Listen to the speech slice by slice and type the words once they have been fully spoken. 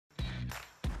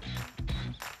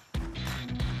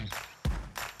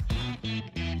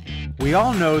We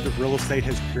all know that real estate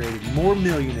has created more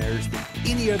millionaires than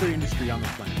any other industry on the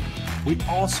planet. We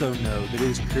also know that it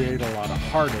has created a lot of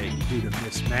heartache due to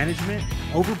mismanagement,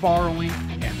 overborrowing,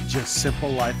 and just simple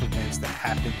life events that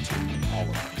happen to all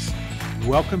of us.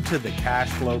 Welcome to the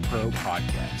CashFlowPro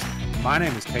podcast. My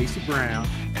name is Casey Brown,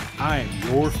 and I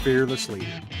am your fearless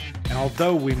leader. And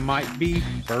although we might be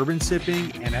bourbon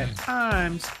sipping and at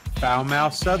times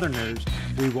foul-mouthed Southerners,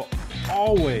 we will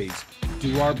always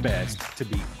do our best to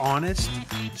be honest,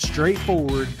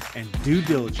 straightforward, and due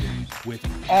diligent with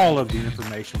all of the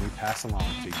information we pass along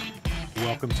to you.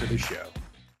 Welcome to the show.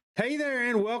 Hey there,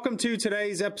 and welcome to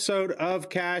today's episode of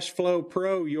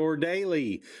CashFlowPro, your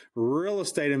daily real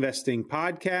estate investing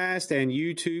podcast and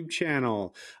YouTube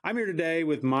channel. I'm here today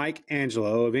with Mike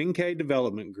Angelo of NK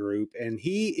Development Group, and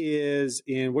he is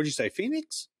in, what'd you say,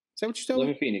 Phoenix? Is that what you told me? I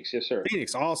live in Phoenix, yes, sir.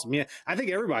 Phoenix, awesome. Yeah, I think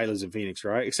everybody lives in Phoenix,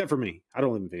 right? Except for me. I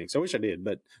don't live in Phoenix. I wish I did,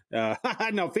 but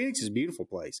no, Phoenix is a beautiful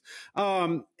place.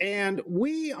 And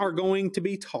we are going to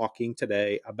be talking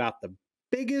today about the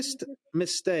biggest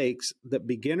mistakes that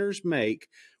beginners make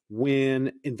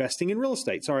when investing in real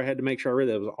estate. Sorry, I had to make sure I read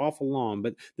that. It was awful long,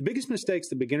 but the biggest mistakes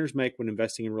that beginners make when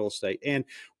investing in real estate. And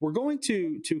we're going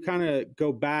to kind of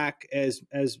go back as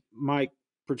Mike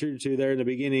protrude to there in the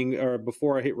beginning or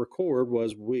before I hit record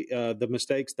was the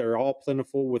mistakes. They're all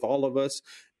plentiful with all of us.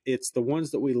 It's the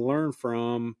ones that we learn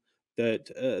from that's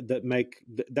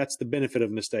the benefit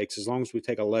of mistakes, as long as we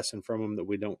take a lesson from them that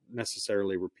we don't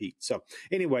necessarily repeat. So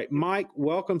anyway, Mike,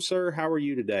 welcome, sir. How are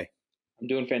you today? I'm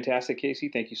doing fantastic, Casey.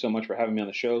 Thank you so much for having me on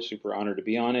the show. Super honored to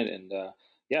be on it. And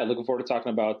yeah, looking forward to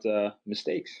talking about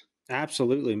mistakes.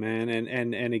 Absolutely, man.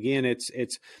 And again,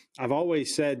 it's I've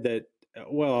always said that.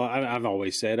 Well, I've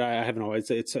always said, I haven't always,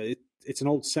 it's an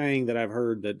old saying that I've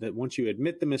heard that once you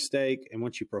admit the mistake and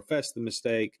once you profess the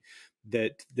mistake,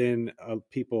 that then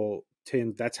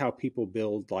that's how people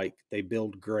they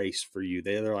build grace for you.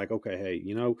 They're like, okay, hey,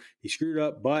 he screwed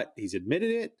up, but he's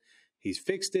admitted it, he's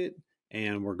fixed it,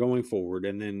 and we're going forward.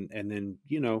 And then,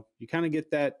 you kind of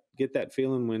get that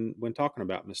feeling when talking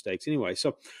about mistakes anyway.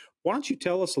 So why don't you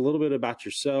tell us a little bit about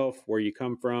yourself, where you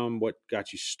come from, what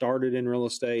got you started in real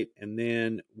estate, and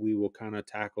then we will kind of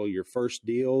tackle your first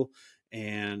deal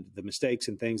and the mistakes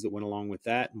and things that went along with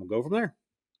that, and we'll go from there.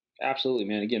 Absolutely,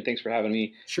 man. Again, thanks for having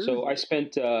me. Sure. So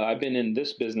I've been in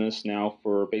this business now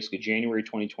for basically January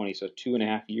 2020, so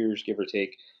 2.5 years, give or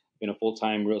take. Been a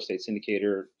full-time real estate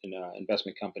syndicator in an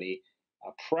investment company.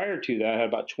 Prior to that, I had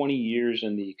about 20 years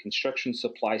in the construction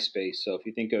supply space. So if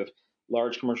you think of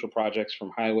large commercial projects from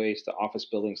highways to office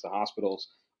buildings to hospitals,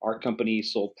 our company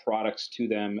sold products to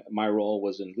them. My role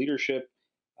was in leadership,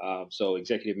 so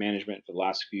executive management for the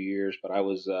last few years. But I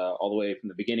was all the way from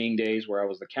the beginning days where I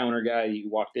was the counter guy you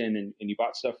walked in and you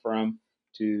bought stuff from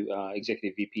to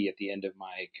executive VP at the end of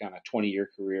my kind of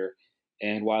 20-year career.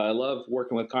 And while I love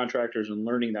working with contractors and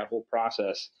learning that whole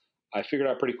process, I figured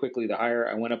out pretty quickly the higher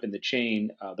I went up in the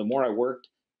chain, the more I worked.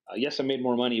 Yes, I made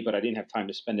more money, but I didn't have time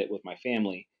to spend it with my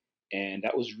family. And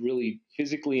that was really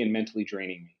physically and mentally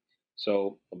draining me.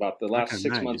 So about the last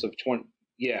 6 months of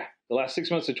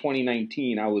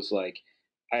 2019, I was like,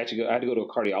 I had to go to a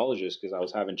cardiologist because I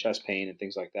was having chest pain and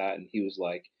things like that. And he was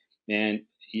like, man,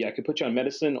 yeah, I could put you on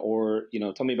medicine or,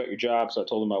 tell me about your job. So I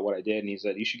told him about what I did. And he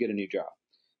said, you should get a new job.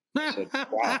 I said,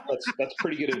 wow, that's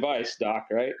pretty good advice, doc.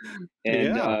 Right.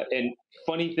 And, and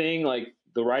funny thing, like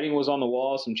the writing was on the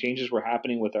wall. Some changes were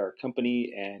happening with our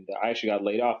company. And I actually got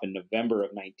laid off in November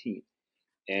of 19.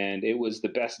 And it was the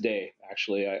best day.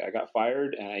 Actually, I got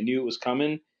fired and I knew it was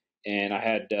coming. And I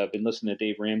had been listening to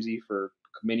Dave Ramsey for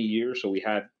many years. So we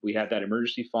had that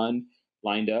emergency fund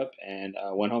lined up, and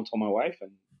I went home, told my wife,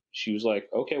 and she was like,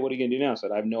 okay, what are you going to do now? I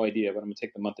said, I have no idea, but I'm going to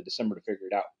take the month of December to figure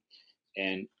it out.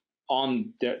 And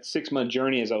on that 6-month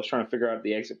journey, as I was trying to figure out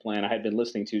the exit plan, I had been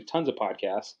listening to tons of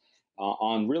podcasts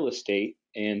on real estate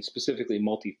and specifically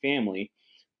multifamily.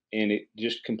 And it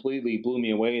just completely blew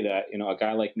me away that, a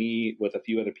guy like me with a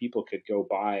few other people could go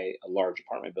buy a large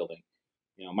apartment building.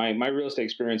 My real estate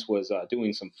experience was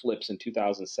doing some flips in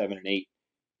 2007 and 8.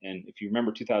 And if you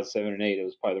remember 2007 and 8, it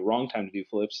was probably the wrong time to do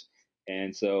flips.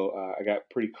 And so I got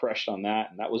pretty crushed on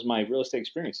that. And that was my real estate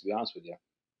experience, to be honest with you.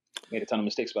 Made a ton of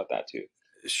mistakes about that too.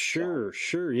 Sure.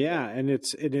 Yeah. And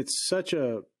it's such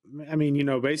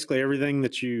basically everything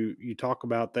that you talk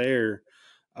about there,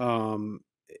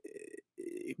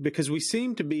 because we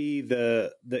seem to be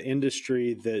the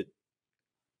industry that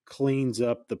cleans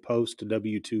up the post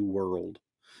W-2 world,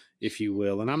 if you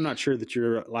will. And I'm not sure that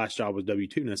your last job was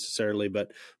W-2 necessarily,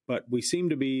 but we seem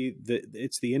to be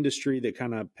it's the industry that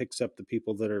kind of picks up the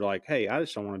people that are like, hey, I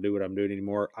just don't want to do what I'm doing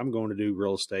anymore. I'm going to do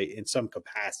real estate in some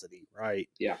capacity, right?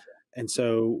 Yeah. And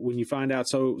so when you find out,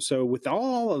 so with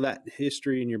all of that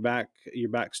history and your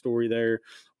backstory there,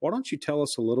 why don't you tell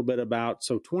us a little bit about,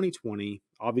 so 2020,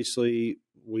 obviously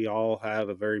we all have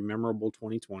a very memorable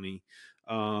 2020.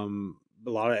 A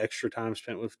lot of extra time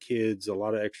spent with kids, a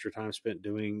lot of extra time spent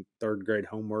doing third grade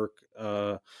homework,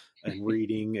 and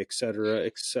reading, et cetera, et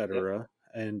Yep. cetera,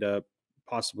 and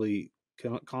possibly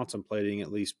contemplating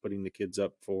at least putting the kids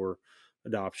up for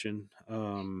adoption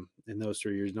in those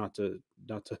 3 years. Not to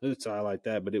highlight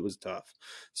that, but it was tough.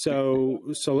 So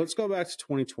let's go back to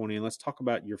 2020 and let's talk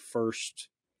about your first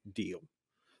deal.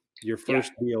 Your Yeah.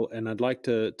 first deal, and I'd like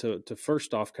to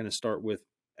first off kind of start with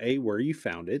A, where you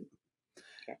found it,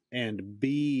 Okay. and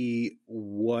B,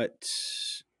 what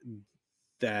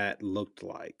that looked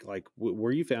like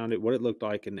where you found it, what it looked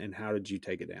like, and how did you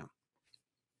take it down?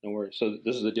 No worries. So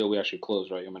this is the deal we actually closed,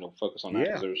 right? I'm going to focus on that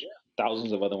because Yeah. there's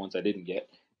thousands of other ones I didn't get.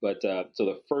 But so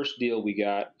the first deal we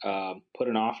got, put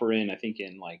an offer in, I think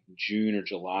in like June or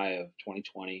July of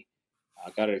 2020.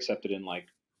 Got it accepted in like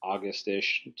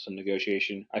August-ish, some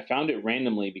negotiation. I found it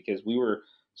randomly because we were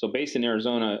so based in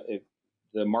Arizona. If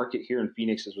the market here in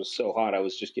Phoenix was so hot, I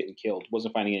was just getting killed.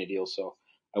 Wasn't finding any deals. So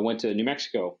I went to New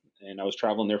Mexico and I was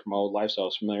traveling there for my old life, so I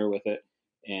was familiar with it.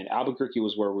 And Albuquerque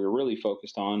was where we were really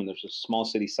focused on. And there's a small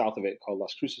city south of it called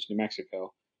Las Cruces, New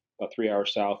Mexico, about 3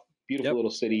 hours south. Beautiful Yep.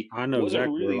 little city. I know Wasn't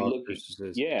exactly where really Las looking, Cruces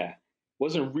is. yeah,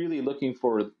 wasn't really looking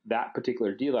for that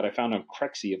particular deal that I found on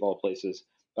Crexy of all places.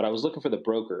 But I was looking for the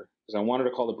broker because I wanted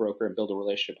to call the broker and build a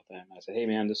relationship with them. I said, "Hey,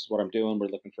 man, this is what I'm doing. We're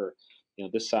looking for,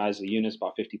 this size of units,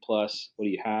 about 50 plus. What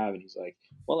do you have?" And he's like,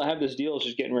 "Well, I have this deal. It's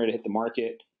just getting ready to hit the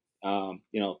market.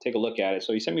 Take a look at it."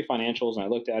 So he sent me financials, and I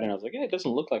looked at it, and I was like, "Yeah, it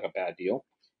doesn't look like a bad deal."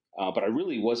 But I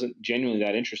really wasn't genuinely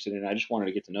that interested in it. I just wanted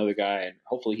to get to know the guy, and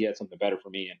hopefully he had something better for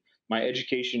me. And my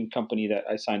education company that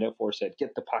I signed up for said,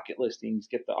 "Get the pocket listings,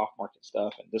 get the off-market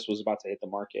stuff," and this was about to hit the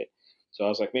market. So I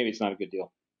was like, maybe it's not a good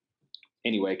deal.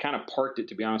 Anyway, kind of parked it,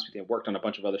 to be honest with you. I worked on a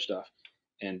bunch of other stuff,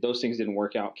 and those things didn't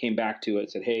work out. Came back to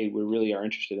it, said, "Hey, we really are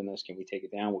interested in this. Can we take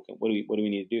it down? What do we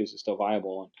need to do? Is it still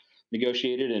viable?" And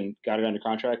negotiated and got it under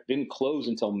contract. Didn't close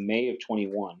until May of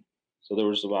 21. So there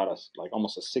was about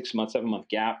almost a 6 month, 7 month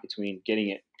gap between getting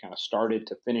it kind of started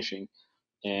to finishing,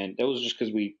 and that was just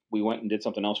because we went and did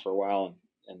something else for a while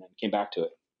and then came back to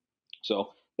it.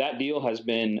 So that deal has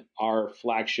been our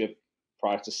flagship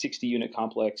product. It's a 60 unit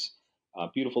complex,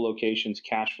 beautiful locations,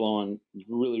 cash flowing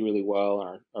really, really well.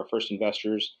 Our first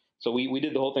investors. So we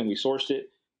did the whole thing. We sourced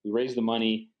it, we raised the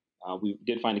money. We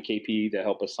did find a KP to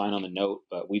help us sign on the note,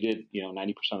 but we did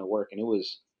 90% of the work, and it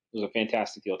was a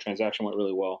fantastic deal. Transaction went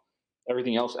really well.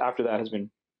 Everything else after that has been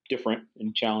different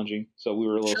and challenging. So we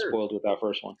were a little Sure. spoiled with that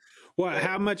first one. Well, But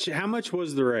how much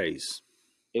was the raise?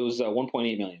 it was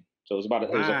 1.8 million. So it was a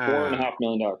Wow. $4.5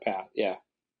 million path. Yeah,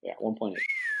 1.8.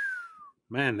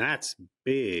 Man, that's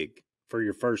big for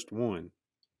your first one.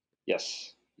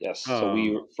 Yes, yes. So we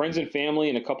Um, were friends and family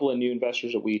and a couple of new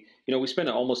investors that we spent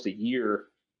almost a year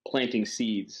planting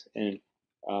seeds, and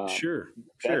um, sure,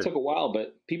 that sure. took a while.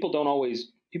 But people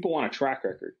want a track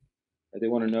record. Right? They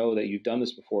want to know that you've done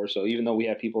this before. So even though we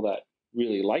had people that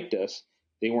really liked us,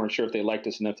 they weren't sure if they liked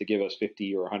us enough to give us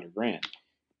 50 or 100 grand.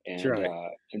 That's And right. uh,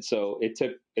 and so it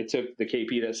took the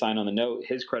KP that signed on the note,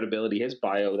 his credibility, his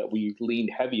bio that we leaned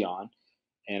heavy on.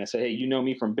 And I said, "Hey, you know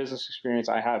me from business experience.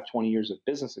 I have 20 years of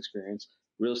business experience.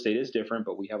 Real estate is different,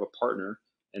 but we have a partner,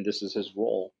 and this is his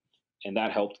role." And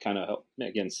that helped kind of help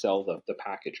again sell the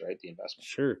package, right? The investment.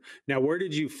 Sure. Now, where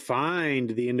did you find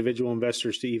the individual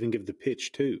investors to even give the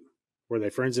pitch to? Were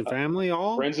they friends and Uh, family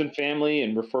all? Friends and family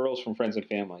and referrals from friends and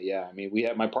family. Yeah, I mean, we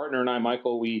had my partner and I,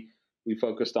 Michael. We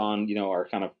focused on our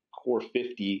kind of core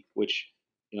 50, which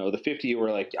the 50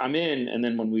 were like I'm in, and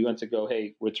then when we went to go,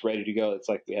 hey, it's ready to go. It's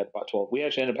like we had about 12. We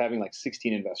actually ended up having like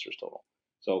 16 investors total.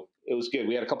 So it was good.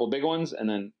 We had a couple of big ones and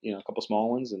then a couple of small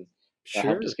ones, and that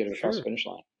helped us Sure, get it across the sure. finish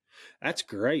line. That's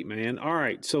great, man. All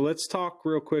right. So let's talk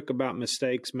real quick about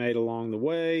mistakes made along the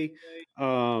way,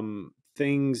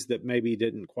 things that maybe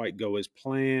didn't quite go as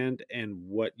planned, and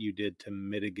what you did to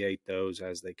mitigate those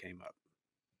as they came up.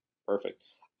 Perfect.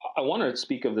 I want to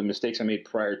speak of the mistakes I made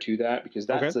prior to that because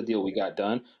Okay. that's the deal we got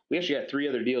done. We actually had three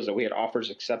other deals that we had offers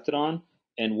accepted on,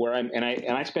 and where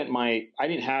I spent I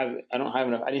didn't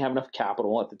have enough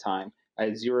capital at the time. I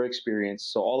had zero experience,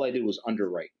 so all I did was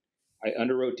underwrite. I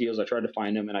underwrote deals. I tried to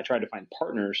find them, and I tried to find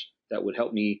partners that would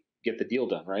help me get the deal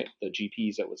done. Right, the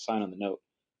GPs that would sign on the note.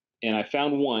 And I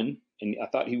found one, and I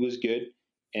thought he was good,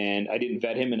 and I didn't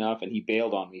vet him enough, and he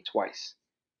bailed on me twice.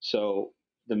 So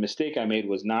the mistake I made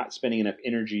was not spending enough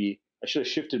energy. I should have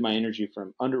shifted my energy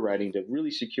from underwriting to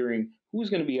really securing who's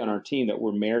going to be on our team that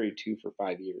we're married to for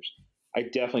 5 years. I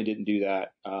definitely didn't do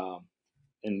that.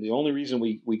 And the only reason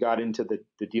we got into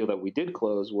the deal that we did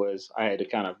close was I had to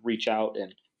kind of reach out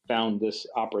and found this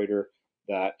operator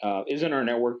that is in our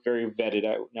network, very vetted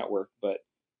out network, but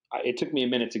it took me a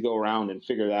minute to go around and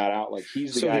figure that out. Like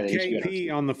he's the So guy the that needs to be on our KP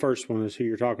team. on the first one is who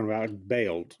you're talking about,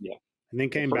 bailed Yeah. and then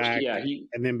The came first, back yeah,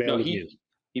 and then no, bailed again.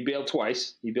 he bailed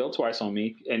twice. He bailed twice on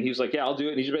me, and he was like, "Yeah, I'll do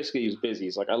it." And he was busy.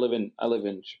 He's like, I live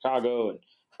in Chicago, and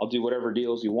I'll do whatever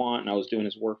deals you want." And I was doing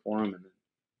his work for him,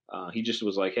 and he just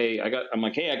was like, "Hey, I'm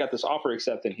like, "Hey, I got this offer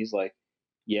accepted." And he's like,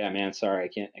 "Yeah, man, sorry,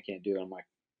 I can't do it." I'm like,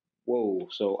 "Whoa!"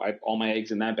 So I all my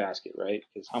eggs in that basket, right?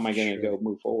 Because how am I going to Sure. go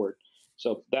move forward?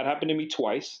 So that happened to me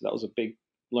twice. That was a big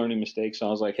learning mistake. So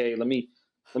I was like, "Hey, let me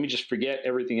just forget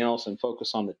everything else and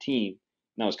focus on the team."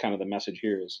 And that was kind of the message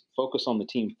here: is focus on the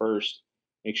team first.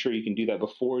 Make sure you can do that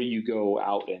before you go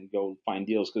out and go find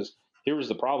deals. Because here was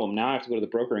the problem. Now I have to go to the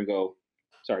broker and go,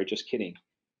 "Sorry, just kidding."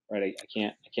 Right?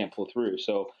 I can't pull through.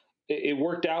 So it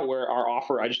worked out where our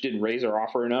offer, I just didn't raise our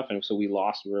offer enough, and so we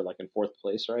lost. We were like in fourth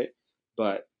place, right?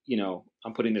 But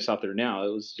I'm putting this out there now. It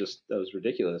was just that was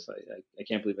ridiculous. I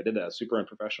can't believe I did that. It was super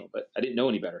unprofessional, but I didn't know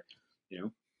any better. You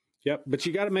know. Yep, but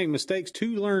you got to make mistakes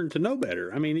to learn to know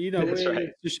better. I mean, That's right.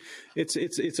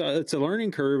 it's a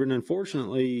learning curve, and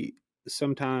unfortunately,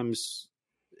 sometimes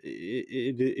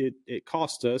it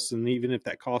costs us. And even if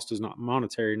that cost is not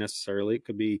monetary necessarily, it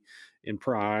could be in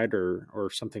pride or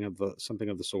something of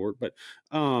the sort. But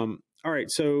all right,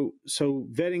 so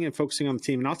vetting and focusing on the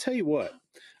team, and I'll tell you what,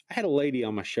 I had a lady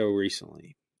on my show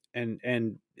recently,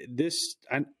 and this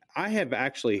I had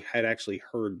actually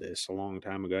heard this a long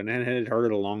time ago, and I had heard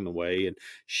it along the way, and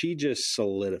she just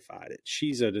solidified it. She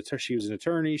was an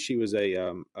attorney. She was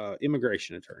a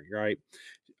immigration attorney, right?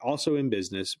 Also in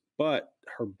business, but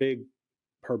her big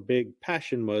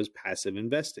passion was passive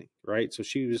investing, right? So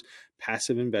she was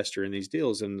passive investor in these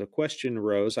deals, and the question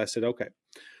arose. I said, okay,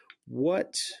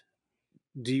 what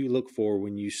do you look for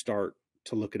when you start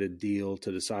to look at a deal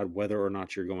to decide whether or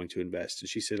not you're going to invest? And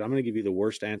she said, I'm going to give you the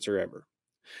worst answer ever.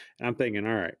 And I'm thinking,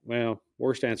 all right, well,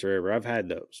 worst answer ever. I've had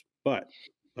those, but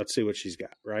let's see what she's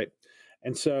got, right?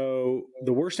 And so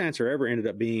the worst answer ever ended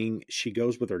up being she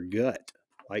goes with her gut.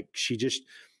 Like she just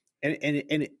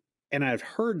and I've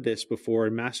heard this before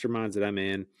in masterminds that I'm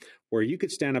in, where you could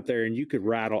stand up there and you could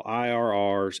rattle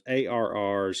IRRs,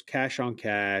 ARRs, cash on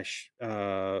cash,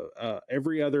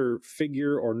 every other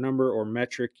figure or number or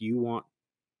metric you want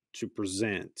to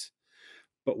present.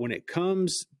 But when it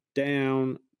comes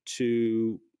down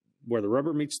to where the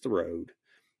rubber meets the road,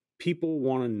 people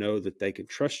want to know that they can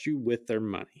trust you with their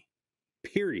money,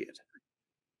 period.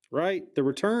 Right? The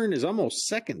return is almost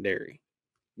secondary.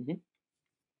 Mm-hmm.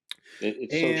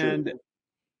 It's so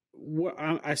true.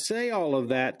 And I say all of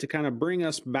that to kind of bring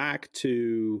us back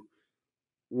to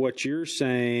what you're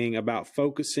saying about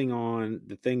focusing on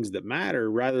the things that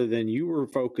matter rather than you were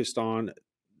focused on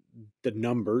the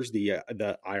numbers, the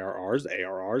IRRs, the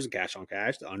ARRs, the cash on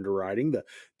cash, the underwriting, the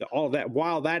all of that.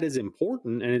 While that is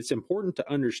important, and it's important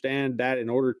to understand that in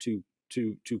order to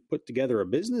put together a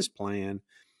business plan,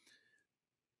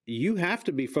 you have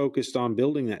to be focused on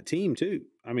building that team too.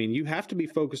 I mean, you have to be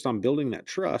focused on building that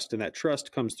trust, and that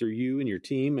trust comes through you and your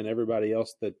team and everybody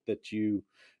else that you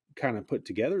kind of put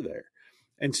together there.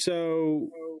 And so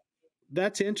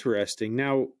that's interesting.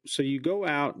 Now, so you go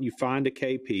out and you find a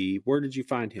KP. Where did you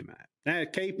find him at? Now,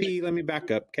 KP, let me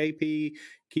back up. KP,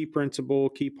 key principal,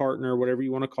 key partner, whatever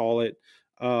you want to call it,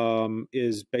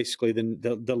 is basically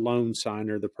the loan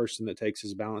signer, the person that takes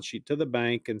his balance sheet to the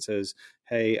bank and says,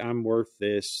 "Hey, I'm worth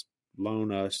this.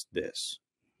 Loan us this."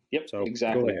 Yep, So go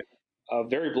exactly. ahead.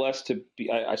 Very blessed to be.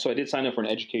 So I did sign up for an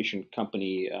education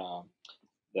company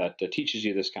that teaches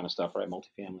you this kind of stuff, right?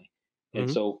 Multifamily. And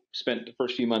Mm-hmm. so spent the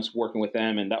first few months working with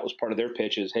them, and that was part of their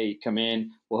pitch is, hey, come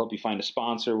in, we'll help you find a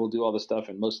sponsor, we'll do all this stuff.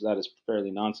 And most of that is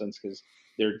fairly nonsense because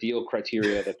their deal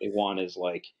criteria that they want is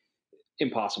like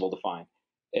impossible to find.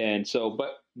 And so,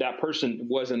 but that person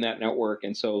was in that network.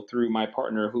 And so through my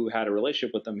partner who had a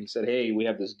relationship with them, he said, hey, we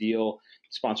have this deal. The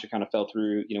sponsor kind of fell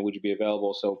through, would you be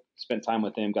available? So spent time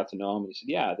with him, got to know him. And he said,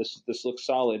 yeah, this looks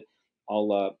solid.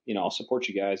 I'll support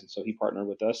you guys. And so he partnered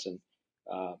with us and,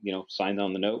 signed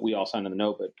on the note. We all signed on the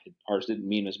note, but ours didn't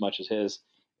mean as much as his.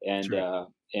 That's And, right.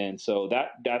 and so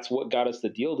that's what got us the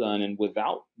deal done. And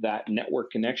without that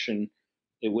network connection,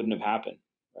 it wouldn't have happened.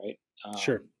 Right.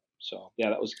 Sure. So yeah,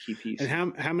 that was a key And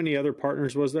piece. how many other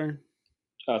partners was there?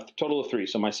 Total of three.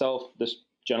 So myself, this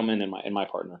gentleman, and my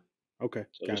partner. Okay,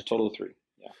 So just gotcha. total of three.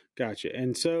 Yeah. Gotcha.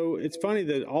 And so it's funny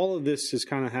that all of this is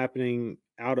kind of happening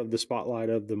out of the spotlight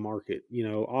of the market,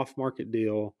 off market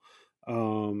deal.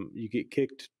 You get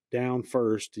kicked down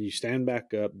first, you stand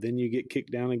back up, then you get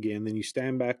kicked down again, then you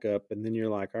stand back up, and then you're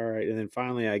like, all right. And then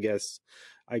finally, I guess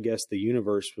the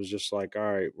universe was just like,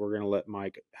 all right, we're going to let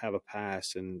Mike have a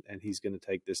pass, and he's going to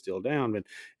take this deal down. But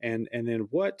and then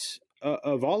what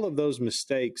of all of those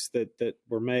mistakes that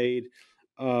were made,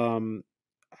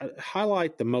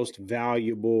 highlight the most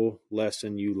valuable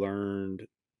lesson you learned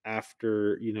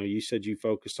after, you said you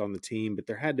focused on the team, but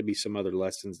there had to be some other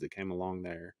lessons that came along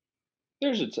there.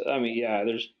 I mean, yeah,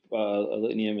 there's a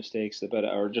litany of mistakes that, but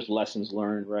or just lessons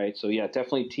learned, right? So yeah,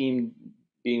 definitely team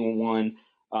being one.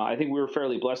 I think we were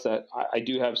fairly blessed that I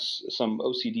do have some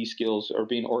OCD skills or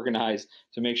being organized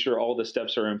to make sure all the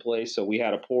steps are in place. So we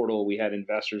had a portal, we had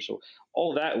investors, so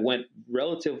all that went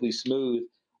relatively smooth.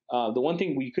 The one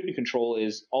thing we couldn't control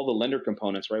is all the lender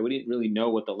components, right? We didn't really know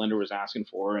what the lender was asking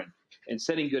for, and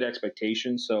setting good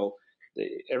expectations. So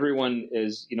everyone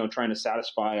is trying to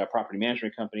satisfy a property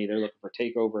management company. They're looking for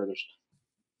takeover.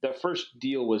 That first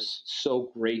deal was so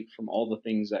great from all the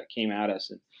things that came at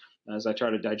us, and as I try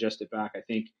to digest it back, I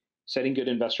think setting good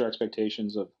investor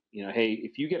expectations of hey,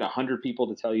 if you get 100 people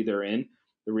to tell you they're in,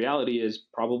 the reality is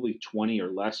probably 20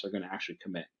 or less are going to actually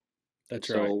commit. That's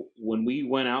right. So when we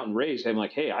went out and raised, I'm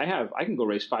like, hey, I can go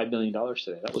raise $5 million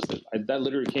today. That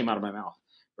literally came out of my mouth,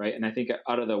 right? And I think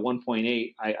out of the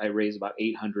 1.8, I raised about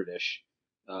 800-ish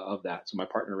of that. So my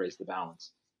partner raised the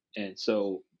balance, and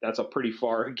so that's a pretty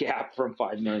far gap from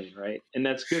 5 million, right? And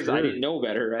that's because I didn't know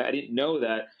better. Right? I didn't know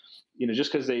that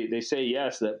just because they say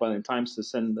yes, that by the time to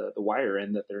send the wire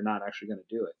in, that they're not actually going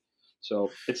to do it. So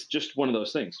it's just one of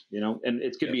those things, and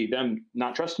it could be them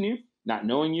not trusting you, not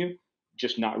knowing you,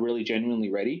 just not really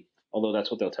genuinely ready, although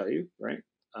that's what they'll tell you, right?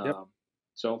 Yep.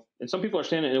 So, and some people are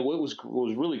standing, and what was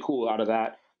really cool out of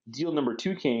that, deal number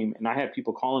 2 came, and I had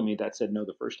people calling me that said no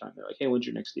the first time. They're like, hey, when's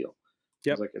your next deal?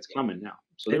 Yep. I was like, it's coming now.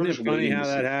 So isn't it funny how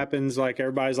that happens? Like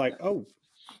everybody's like, oh,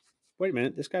 wait a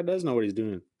minute, this guy does know what he's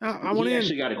doing. I want he in.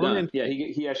 Actually got it done. Yeah,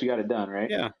 he actually got it done,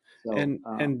 right? Yeah. So,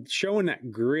 and showing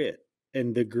that grit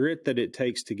and the grit that it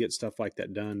takes to get stuff like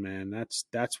that done, man,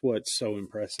 that's what's so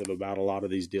impressive about a lot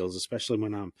of these deals, especially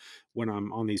when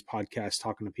I'm on these podcasts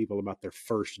talking to people about their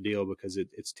first deal, because it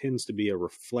tends to be a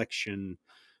reflection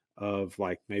of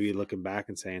like maybe looking back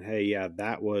and saying, hey, yeah,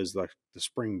 that was like the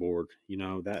springboard,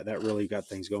 that really got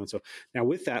things going. So now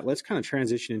with that, let's kind of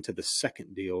transition into the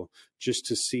second deal just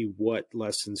to see what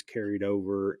lessons carried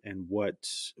over and what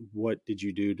did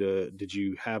you do did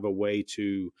you have a way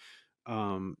to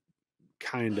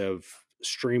kind of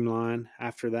streamline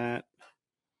after that?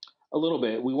 A little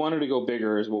bit. We wanted to go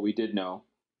bigger is what we did know.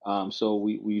 So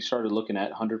we started looking at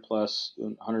 100 plus,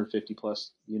 150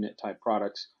 plus unit type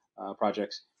projects.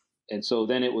 And so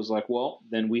then it was like, well,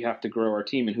 then we have to grow our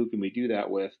team, and who can we do that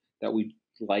with that we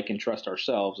like and trust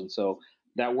ourselves? And so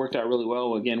that worked out really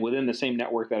well. Again, within the same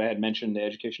network that I had mentioned, the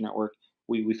education network,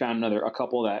 we found a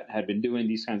couple that had been doing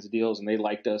these kinds of deals, and they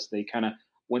liked us. They kind of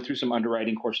went through some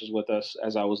underwriting courses with us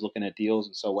as I was looking at deals.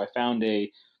 And so I found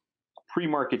a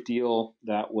pre-market deal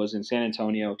that was in San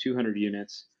Antonio, 200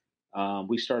 units.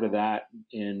 We started that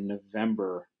in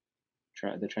November.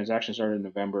 The transaction started in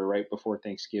November, right before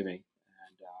Thanksgiving, and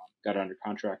got under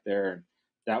contract there. And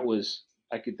that was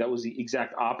the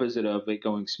exact opposite of it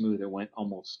going smooth. It went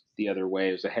almost the other way.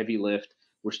 It was a heavy lift.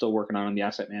 We're still working on the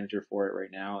asset manager for it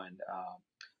right now. And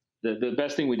the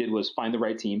best thing we did was find the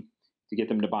right team to get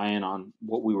them to buy in on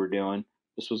what we were doing.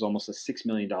 This was almost a $6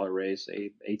 million raise,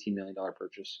 a $18 million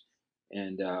purchase.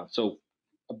 And so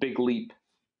a big leap.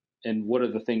 And what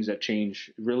are the things that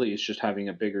change? Really, it's just having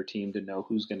a bigger team to know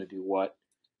who's going to do what.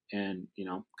 And,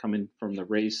 coming from the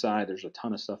raise side, there's a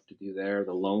ton of stuff to do there.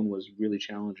 The loan was really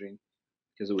challenging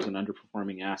because it was an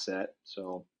underperforming asset.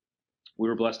 So we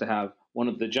were blessed to have one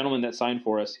of the gentlemen that signed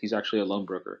for us. He's actually a loan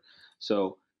broker.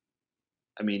 So,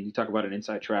 I mean, you talk about an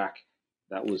inside track.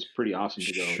 That was pretty awesome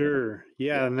to go. Sure.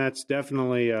 Yeah. And that's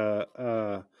definitely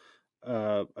a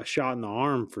shot in the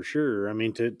arm for sure. I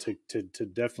mean, to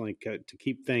definitely to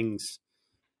keep things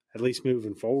at least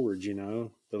moving forward,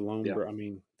 the loan. Yeah. I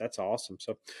mean, that's awesome.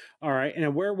 So, all right.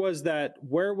 And where was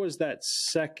that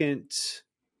second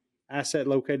asset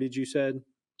located? You said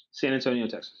San Antonio,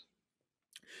 Texas.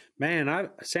 Man,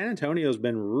 San Antonio's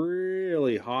been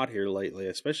really hot here lately,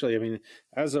 especially, I mean,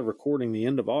 as of recording the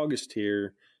end of August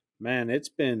here, man, it's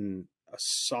been a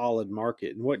solid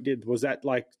market. And was that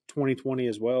like 2020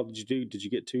 as well? Did you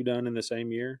get 2 done in the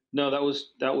same year? No, that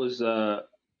was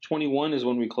 21 is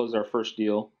when we closed our first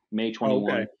deal, May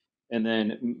 21. Okay. And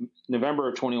then November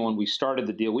of 21, we started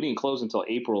the deal. We didn't close until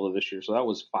April of this year. So that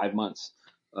was 5 months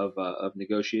of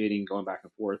negotiating, going back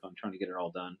and forth on trying to get it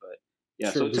all done. But Yeah,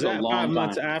 so Sure. it Was took a that long 5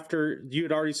 months time. after you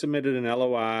had already submitted an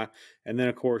LOI, and then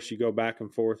of course you go back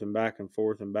and forth and back and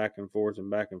forth and back and forth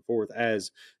and back and forth as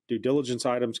due diligence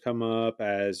items come up,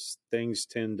 as things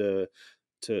tend to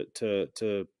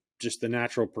just the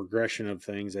natural progression of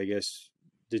things, I guess.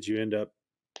 Did you end up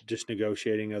just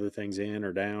negotiating other things in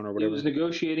or down or It was whatever?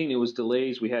 negotiating. It was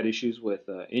delays. We had issues with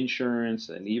insurance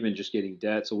and even just getting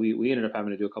debt. So we ended up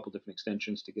having to do a couple different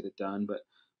extensions to get it done, but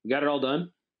we got it all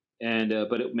done. And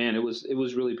but man, it was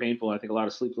really painful. I think a lot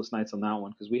of sleepless nights on that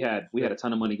one because we had Yep. a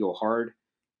ton of money go hard.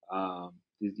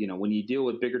 When you deal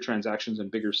with bigger transactions in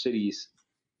bigger cities,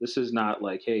 this is not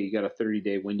like, hey, you got a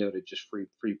 30-day window to just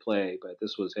free play. But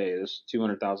this was, hey, this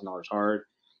 $200,000 hard,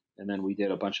 and then we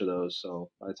did a bunch of those. So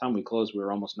by the time we closed, we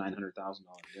were almost $900,000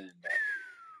 in.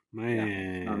 But yeah.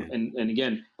 Man. And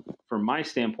again, from my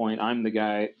standpoint, I'm the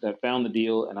guy that found the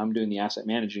deal and I'm doing the asset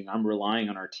managing. I'm relying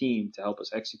on our team to help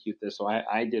us execute this. So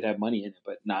I did have money in it,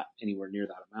 but not anywhere near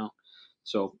that amount.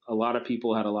 So a lot of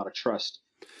people had a lot of trust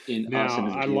in us Now, and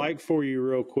in the I'd deal. like for you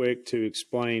real quick to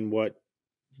explain what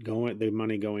going the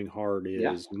money going hard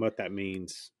Yeah. is and what that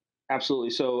means. Absolutely.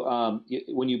 So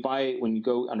when you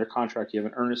go under contract, you have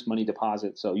an earnest money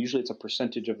deposit. So usually it's a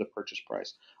percentage of the purchase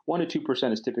price. 1 to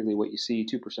 2% is typically what you see.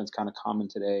 2% is kind of common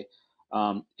today.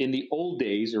 In the old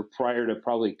days, or prior to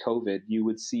probably COVID, you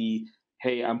would see,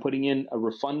 hey, I'm putting in a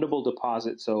refundable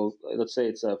deposit. So let's say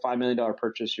it's a $5 million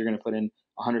purchase. You're going to put in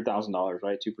 $100,000,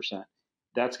 right? 2%.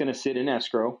 That's going to sit in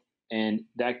escrow, and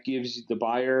that gives the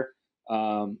buyer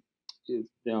um,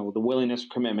 the willingness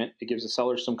commitment. It gives the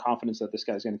seller some confidence that this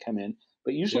guy's going to come in.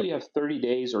 But usually Yep. you have 30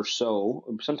 days or so,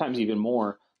 sometimes even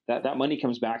more, that money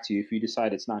comes back to you if you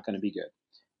decide it's not going to be good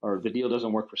or the deal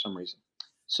doesn't work for some reason.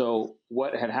 So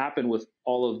what had happened with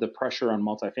all of the pressure on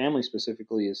multifamily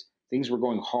specifically is things were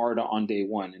going hard on day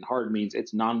one, and hard means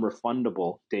it's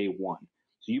non-refundable day one.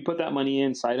 So you put that money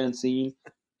in sight unseen,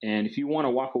 and if you want to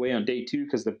walk away on day two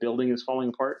because the building is falling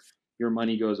apart, your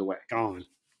money goes away, Gone.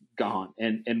 gone.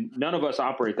 And none of us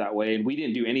operate that way, and we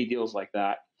didn't do any deals like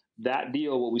that. That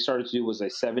deal, what we started to do was a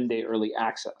 7-day early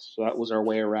access. So that was our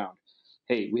way around.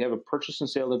 Hey, we have a purchase and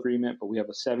sale agreement, but we have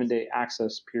a 7-day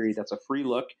access period. That's a free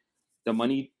look. The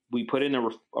money we put in a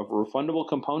refundable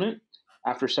component.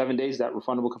 After 7 days, that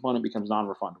refundable component becomes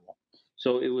non-refundable.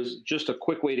 So it was just a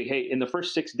quick way to, hey, in the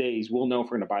first 6 days, we'll know if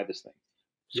we're going to buy this thing.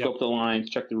 Yep. Scope the lines,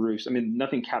 check the roofs. I mean,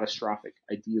 nothing catastrophic,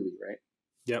 ideally, right?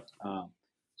 Yep.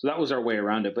 So that was our way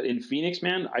around it. But in Phoenix,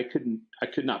 man, I could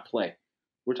not play.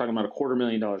 We're talking about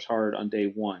 $250,000 hard on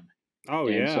day one. Oh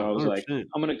And yeah, so I was like, 100%.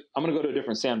 I'm gonna go to a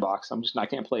different sandbox. I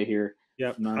can't play here.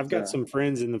 Yep. I'm not. I've got some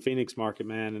friends in the Phoenix market,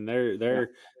 man, and Yeah.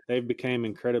 they've become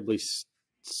incredibly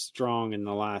strong in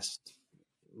the last,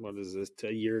 what is this,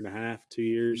 a year and a half, 2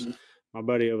 years. Mm-hmm. My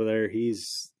buddy over there,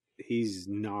 he's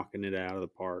knocking it out of the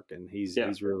park, and Yeah.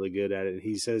 he's really good at it. And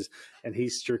he says, and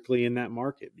he's strictly in that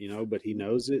market, but he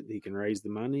knows it. He can raise the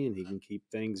money, and he can keep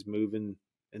things moving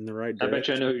in the right I bet you I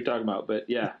direction. know who you're talking about. But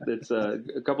yeah, it's a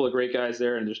couple of great guys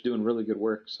there, and just doing really good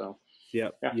work. So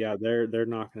Yep. yeah. Yeah, they're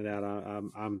knocking it out.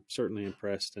 I'm certainly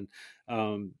impressed. And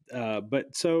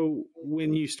but so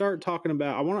when you start talking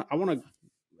about, I want to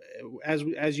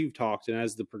as you've talked and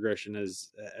as the progression as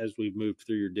we've moved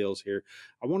through your deals here,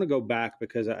 I want to go back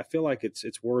because I feel like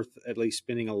it's worth at least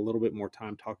spending a little bit more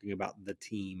time talking about the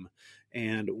team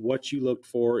and what you looked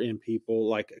for in people,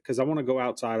 like, because I want to go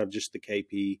outside of just the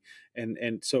KP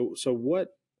and so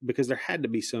what, because there had to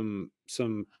be some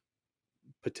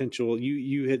potential.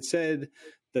 You had said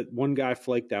that one guy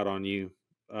flaked out on you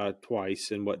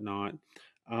twice and whatnot,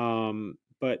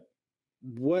 but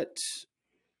what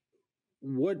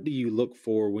what do you look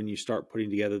for when you start putting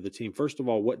together the team? First of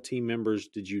all, what team members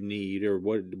did you need, or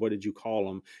what did you call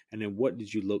them, and then what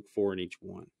did you look for in each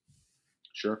one?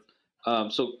 Sure.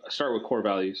 So I start with core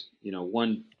values.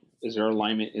 One, is there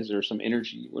alignment? Is there some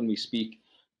energy when we speak?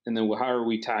 And then how are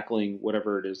we tackling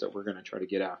whatever it is that we're going to try to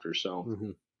get after? So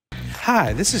Mm-hmm.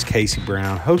 Hi, this is Casey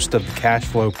Brown, host of the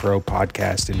CashFlowPro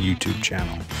podcast and YouTube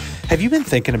channel. Have you been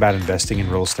thinking about investing in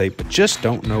real estate but just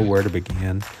don't know where to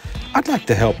begin? I'd like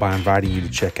to help by inviting you to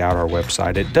check out our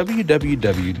website at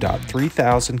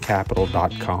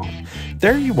www.3000capital.com.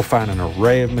 There you will find an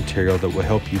array of material that will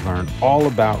help you learn all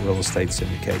about real estate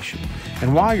syndication.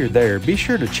 And while you're there, be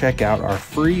sure to check out our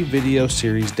free video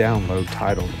series download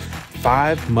titled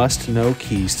 5 Must-Know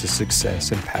Keys to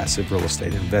Success in Passive Real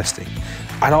Estate Investing.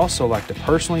 I'd also like to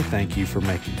personally thank you for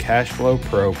making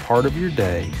CashFlowPro part of your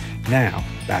day. Now,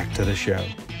 back to the show.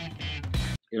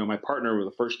 My partner was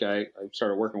the first guy I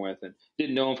started working with and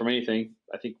didn't know him from anything.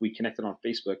 I think we connected on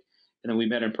Facebook, and then we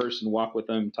met in person, walked with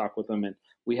him, talked with him, and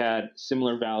we had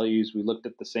similar values. We looked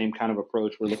at the same kind of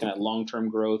approach. We're looking at long-term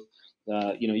growth.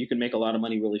 You can make a lot of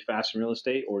money really fast in real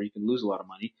estate, or you can lose a lot of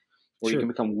money, or you Sure. can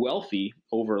become wealthy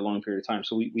over a long period of time.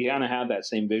 So we kind of have that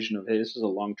same vision of, hey, this is a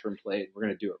long-term play. We're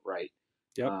going to do it right.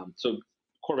 Yep. So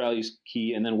core values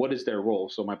key. And then what is their role?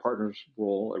 So my partner's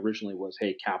role originally was,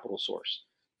 hey, capital source.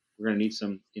 We're going to need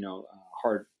some, not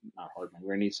hard money.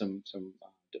 We're going to need some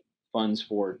funds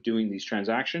for doing these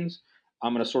transactions.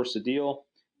 I'm going to source the deal.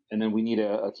 And then we need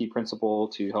a key principal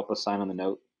to help us sign on the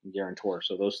note and guarantor.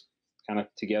 So those kind of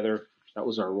together, that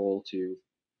was our role to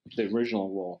the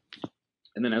original role.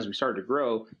 And then as we started to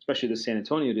grow, especially the San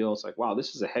Antonio deal, it's like, wow,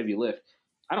 this is a heavy lift.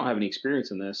 I don't have any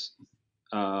experience in this.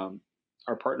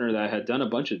 Our partner that had done a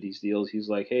bunch of these deals, he's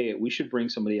like, hey, we should bring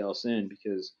somebody else in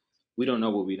because we don't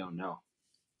know what we don't know.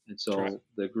 And so Right.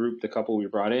 the couple we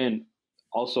brought in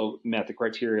also met the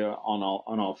criteria on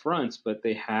all fronts, but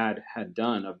they had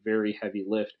done a very heavy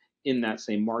lift in that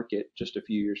same market just a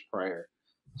few years prior.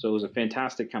 So it was a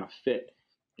fantastic kind of fit.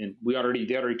 And they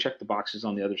already checked the boxes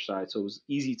on the other side. So it was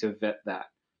easy to vet that.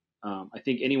 I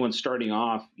think anyone starting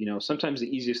off, sometimes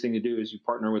the easiest thing to do is you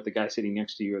partner with the guy sitting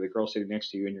next to you or the girl sitting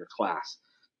next to you in your class.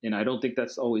 And I don't think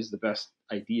that's always the best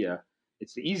idea.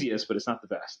 It's the easiest, but it's not the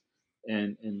best.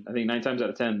 And I think 9 times out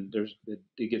of 10,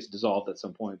 it gets dissolved at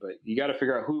some point. But you got to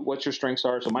figure out what your strengths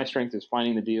are. So my strength is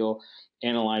finding the deal,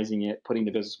 analyzing it, putting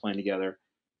the business plan together,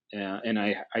 and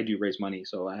I do raise money,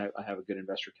 so I have a good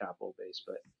investor capital base.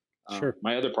 But Sure.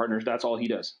 my other partners, that's all he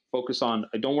does. Focus on.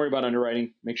 Don't worry about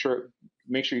underwriting. Make sure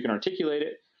you can articulate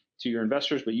it to your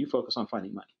investors, but you focus on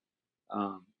finding money.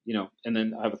 And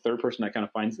then I have a third person that kind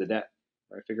of finds the debt.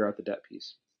 Right, figure out the debt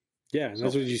piece. Yeah, and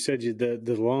that's what you said.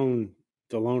 The loan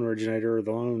originator, or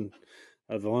the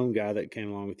loan guy that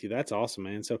came along with you. That's awesome,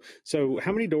 man. So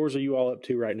how many doors are you all up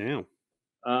to right now?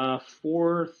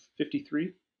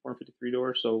 453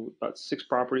 doors. So about 6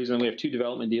 properties, and we have 2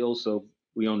 development deals. So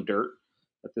we own dirt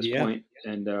at this point,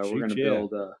 and we're going to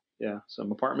build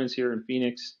some apartments here in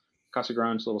Phoenix, Casa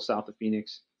Grande, a little south of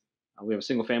Phoenix. We have a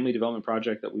single family development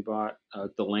project that we bought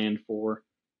the land for.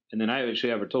 And then I actually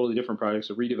have a totally different project,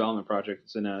 a redevelopment project.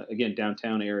 It's in again,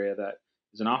 downtown area that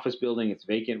is an office building. It's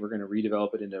vacant. We're going to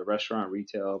redevelop it into a restaurant,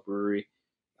 retail, brewery.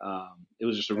 It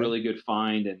was just a really good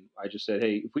find. And I just said,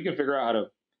 hey, if we can figure out how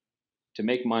to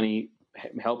make money,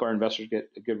 help our investors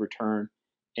get a good return,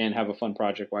 and have a fun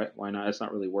project, why not? It's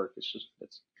not really work. It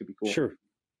could be cool. Sure.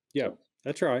 Yeah,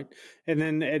 that's right. And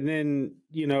then,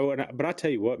 but I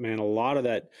tell you what, man, a lot of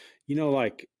that,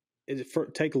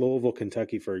 take Louisville,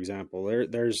 Kentucky, for example.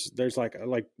 There's like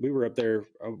we were up there.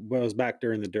 It was back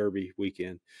during the Derby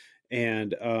weekend,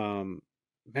 and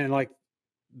man, like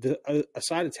a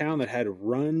side of town that had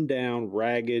run down,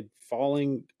 ragged,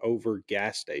 falling over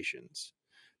gas stations.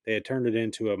 They had turned it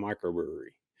into a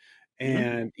microbrewery.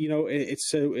 And it's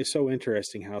so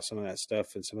interesting how some of that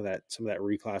stuff and some of that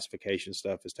reclassification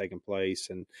stuff has taken place.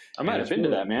 And I might have been to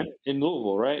that, man, in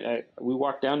Louisville, right? We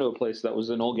walked down to a place that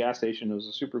was an old gas station. It was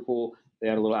a super cool. They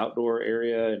had a little outdoor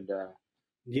area, and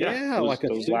like a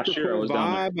super cool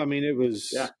vibe. I mean, it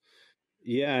was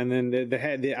And then they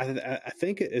had I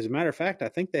think, as a matter of fact, I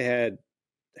think they had.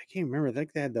 I can't remember. I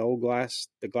think they had the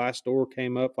glass door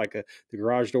came up, like the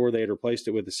garage door. They had replaced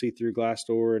it with a see-through glass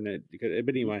door, but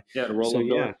anyway. Yeah, the roll-up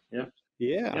door. Yeah.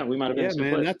 Yeah, we might have been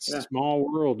man. That's a small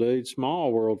world, dude.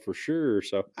 Small world for sure.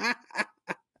 So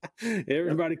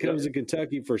everybody comes to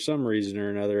Kentucky for some reason or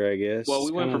another, I guess. Well,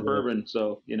 we went for bourbon,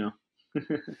 so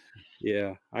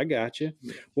Yeah, I got you.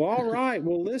 Well, all right.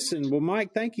 Well, listen. Well,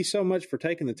 Mike, thank you so much for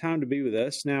taking the time to be with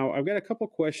us. Now, I've got a couple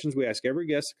of questions we ask every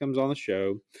guest that comes on the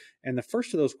show. And the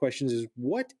first of those questions is,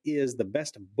 what is the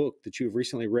best book that you've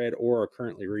recently read or are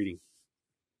currently reading?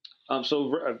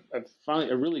 So I've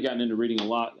really gotten into reading a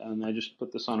lot, and I just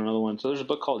put this on another one. So there's a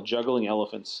book called Juggling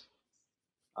Elephants.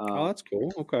 Oh, that's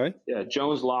cool. Okay. Yeah,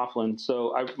 Jones Laughlin.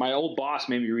 So my old boss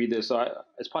made me read this. So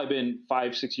it's probably been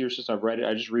 5-6 years since I've read it.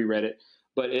 I just reread it.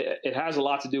 But it has a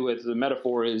lot to do with the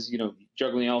metaphor is,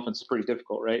 juggling elephants is pretty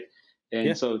difficult, right?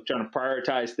 And so trying to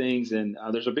prioritize things. And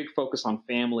there's a big focus on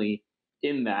family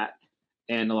in that.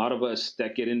 And a lot of us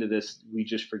that get into this, we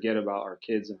just forget about our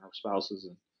kids and our spouses.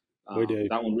 And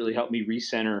that one really helped me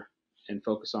recenter and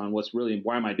focus on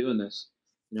why am I doing this?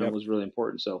 It was really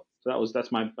important. So that's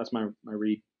my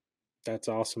read. That's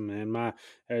awesome, man. My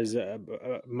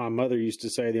mother used to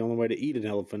say, the only way to eat an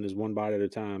elephant is one bite at a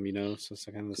time, so it's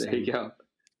kind of the same. There you go.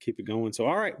 Keep it going. So,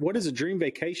 all right. What is a dream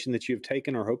vacation that you've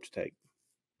taken or hope to take?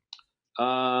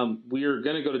 We are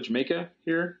going to go to Jamaica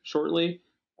here shortly.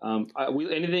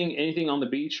 Anything on the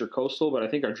beach or coastal, but I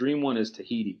think our dream one is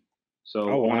Tahiti. So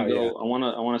I want to go. I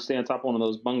want to stay on top of one of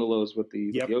those bungalows with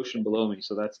the ocean below me.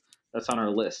 So that's on our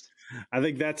list. I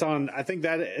think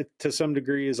that to some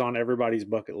degree is on everybody's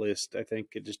bucket list. I think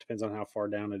it just depends on how far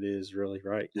down it is, really,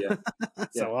 right? Yeah. Yeah.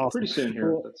 So awesome. Pretty soon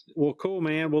here. Well, cool,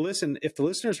 man. Well, listen, if the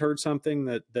listeners heard something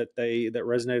that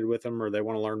resonated with them, or they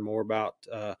want to learn more about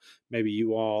maybe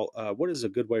you all, what is a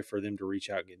good way for them to reach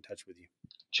out and get in touch with you?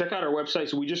 Check out our website.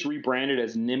 So we just rebranded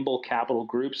as Nimble Capital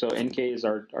Group. So NK is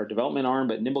our development arm,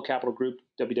 but Nimble Capital Group,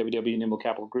 www.nimble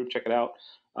Capital Group. Check it out.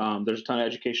 There's a ton of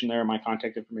education there. My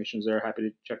contact information is there. Happy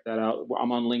to check that out.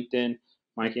 I'm on LinkedIn,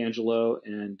 Mike Angelo,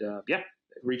 and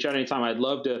reach out anytime. I'd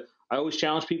love to. I always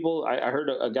challenge people. I heard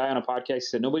a guy on a podcast. He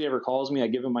said, nobody ever calls me. I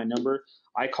give him my number.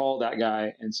 I call that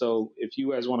guy. And so if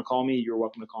you guys want to call me, you're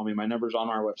welcome to call me. My number's on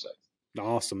our website.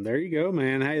 Awesome. There you go,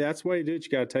 man. Hey, that's the way to do it. You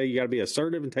got to tell you got to be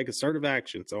assertive and take assertive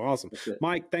action. So awesome.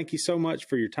 Mike, thank you so much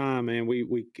for your time, man.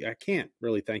 I can't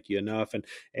really thank you enough.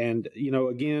 And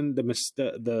again,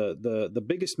 the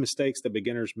biggest mistakes that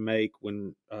beginners make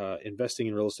when investing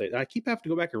in real estate, I keep having to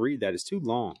go back and read that. It's too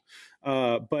long.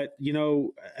 But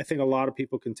I think a lot of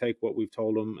people can take what we've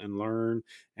told them and learn.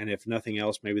 And if nothing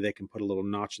else, maybe they can put a little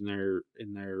notch in their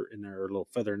little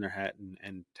feather in their hat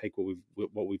and take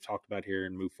what we've talked about here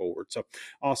and move forward. So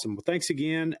awesome. Well, thanks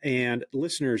again. And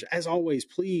listeners, as always,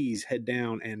 please head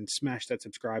down and smash that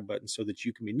subscribe button so that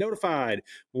you can be notified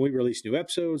when we release new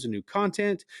episodes and new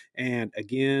content. And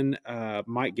again,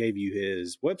 Mike gave you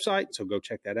his website, so go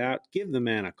check that out. Give the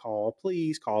man a call.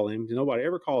 Please call him. Nobody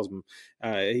ever calls him.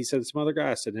 He said some other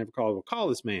guy said never call him. Well, call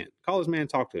this man.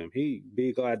 Talk to him. He'd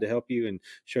be glad to help you and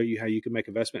show you how you can make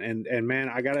investment. And man,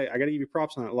 I gotta give you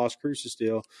props on that Las Cruces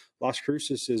deal. Las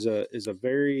Cruces is a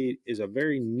very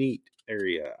neat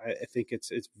area. I think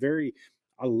it's very.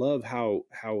 I love how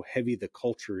heavy the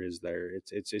culture is there.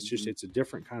 It's just it's a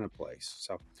different kind of place.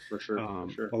 So for sure.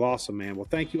 Well, awesome, man. Well,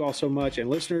 thank you all so much, and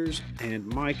listeners, and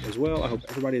Mike as well. I hope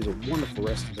everybody has a wonderful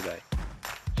rest of the day.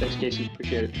 Thanks, Casey.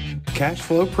 Appreciate it.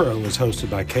 CashFlowPro is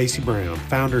hosted by Casey Brown,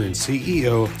 founder and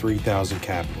CEO of 3000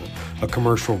 Capital, a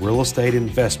commercial real estate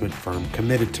investment firm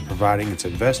committed to providing its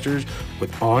investors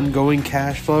with ongoing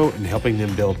cash flow and helping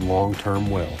them build long-term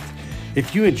wealth.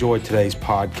 If you enjoyed today's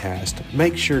podcast,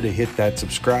 make sure to hit that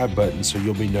subscribe button so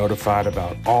you'll be notified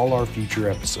about all our future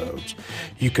episodes.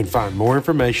 You can find more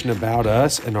information about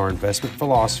us and our investment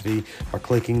philosophy by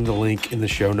clicking the link in the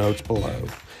show notes below.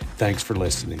 Thanks for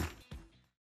listening.